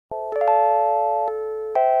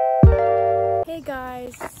Hey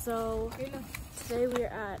guys, so today we're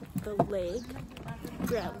at the lake.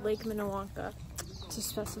 We're at Lake Minnewanka to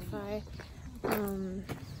specify.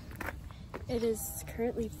 It is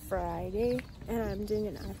currently Friday and I'm doing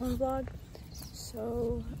an iPhone vlog.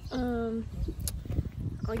 So I'll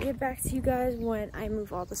get back to you guys when I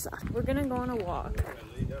move all the stuff. We're gonna go on a walk.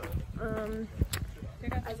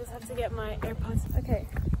 I just have to get my AirPods. Okay.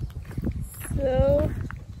 So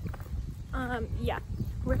yeah.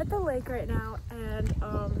 We're at the lake right now, and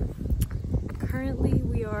currently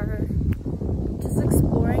we are just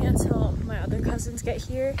exploring until my other cousins get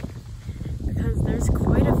here, because there's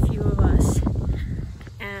quite a few of us.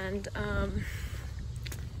 And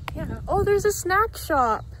yeah. Oh, there's a snack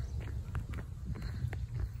shop.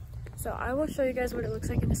 So I will show you guys what it looks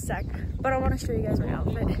like in a sec, but I want to show you guys my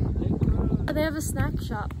outfit. They have a snack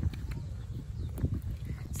shop.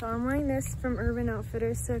 So I'm wearing this from Urban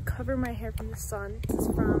Outfitters to cover my hair from the sun. It's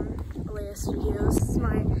from Alea Studios. This is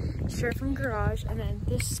my shirt from Garage, and then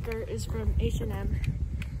this skirt is from H&M,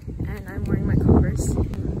 and I'm wearing my Converse.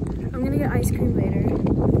 I'm gonna get ice cream later.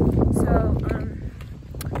 So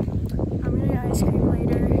I'm gonna get ice cream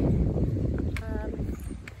later.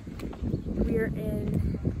 We're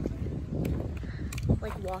in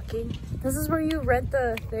like walking. This is where you rent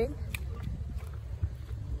the thing.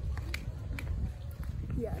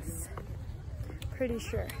 Yes, pretty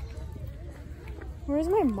sure. Where's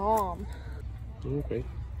my mom? Okay.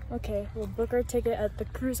 Okay, we'll book our ticket at the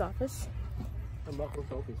cruise office.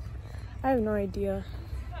 I have no idea.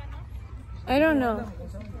 I don't know.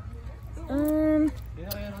 I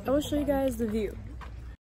will show you guys the view.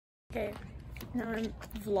 Okay, now I'm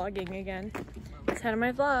vlogging again. Say hi to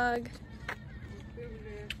my vlog.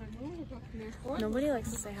 Nobody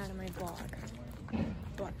likes to say hi to my vlog,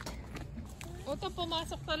 but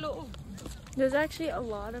there's actually a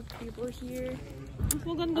lot of people here.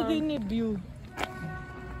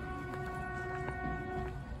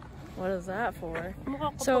 What is that for?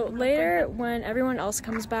 So later, when everyone else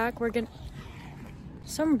comes back, we're gonna...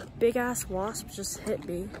 Some big ass wasp just hit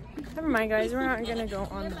me. Never mind guys, we're not gonna go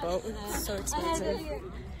on the boat. It's so expensive.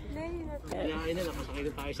 Okay.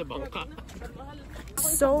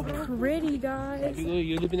 So pretty, guys.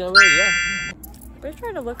 We're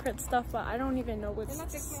trying to look at stuff, but I don't even know what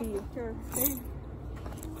to see.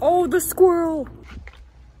 Oh, the squirrel!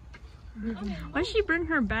 Why did she bring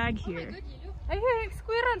her bag here?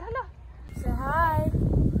 Say hi!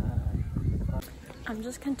 I'm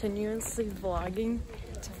just continuously vlogging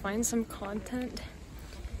to find some content.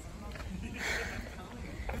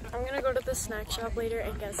 I'm gonna go to the snack shop later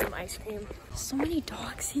and get some ice cream. So many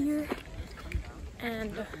dogs here.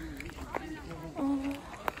 And oh,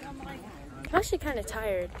 I'm actually kind of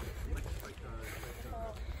tired.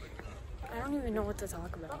 I don't even know what to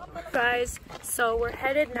talk about. Guys, so we're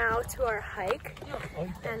headed now to our hike.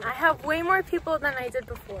 And I have way more people than I did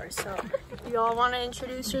before. So, you all want to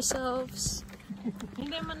introduce yourselves?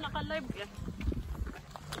 I'm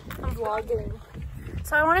vlogging.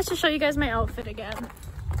 So I wanted to show you guys my outfit again.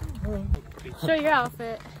 Show your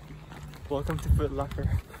outfit. Welcome to Foot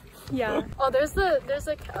Locker. Yeah. Oh, there's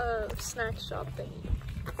like a snack shop thing.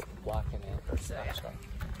 Walking in. So, yeah.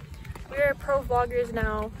 We're pro vloggers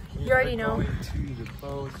now. You already know. Going to the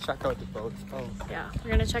boats. Check out the boats. Oh. Yeah,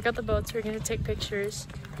 we're gonna check out the boats. We're gonna take pictures.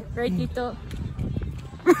 Right, Tito?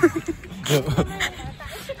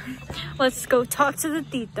 Let's go talk to the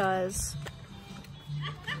titas.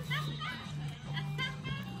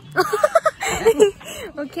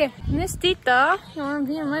 Okay, Miss Tita, you wanna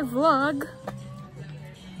be in my vlog?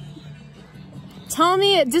 Tell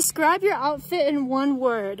me, describe your outfit in one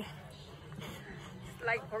word.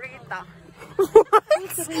 Like Rita. What?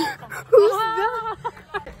 Who's that?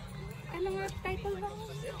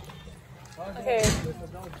 Okay,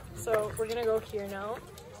 so we're gonna go here now.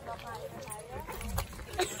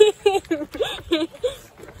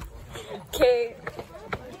 Okay.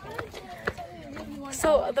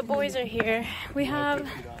 So the boys are here. We have...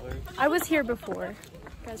 I was here before.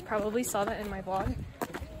 You guys probably saw that in my vlog.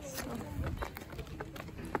 So.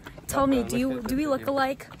 Tell me, do we look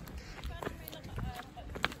alike?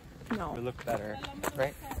 No. We look better,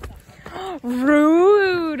 right?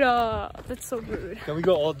 Rude! That's so rude. Can we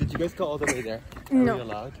go all... Did you guys go all the way there? No. Are we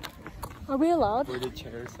allowed? Are we allowed? Where the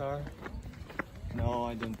chairs are? No,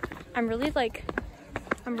 I don't. I'm really...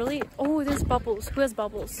 Oh, there's bubbles. Who has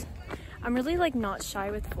bubbles? I'm really like not shy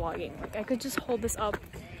with vlogging. Like I could just hold this up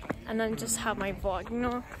and then just have my vlog, you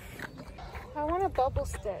know? I want a bubble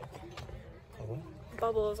stick. Oh,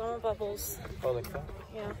 Bubbles, I want bubbles. oh like that?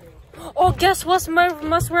 Yeah. Oh, guess what?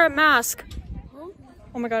 Must wear a mask.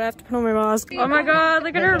 Oh my god, I have to put on my mask. Oh my god,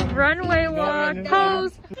 look at her runway walk.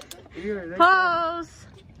 Pose. Pose!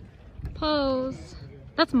 Pose.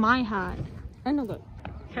 That's my hat. I know that.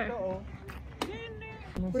 Okay.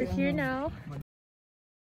 We're here now.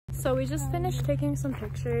 So we just finished taking some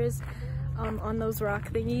pictures on those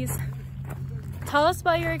rock thingies. Tell us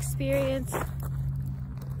about your experience.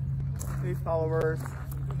 Hey followers.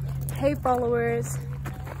 Hey followers.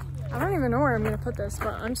 I don't even know where I'm gonna put this,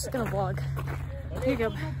 but I'm just gonna vlog. Here you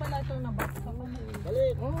go.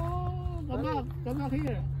 Oh, come back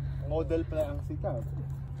here. Model pala ang sikat.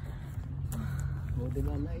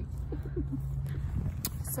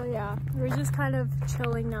 So yeah, we're just kind of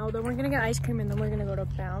chilling now. Then we're gonna get ice cream and then we're gonna go to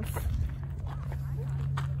bounce.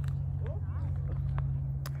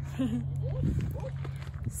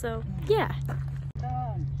 So yeah.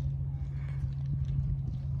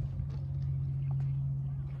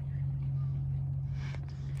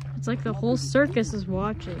 It's like the whole circus is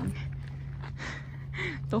watching.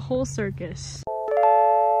 The whole circus.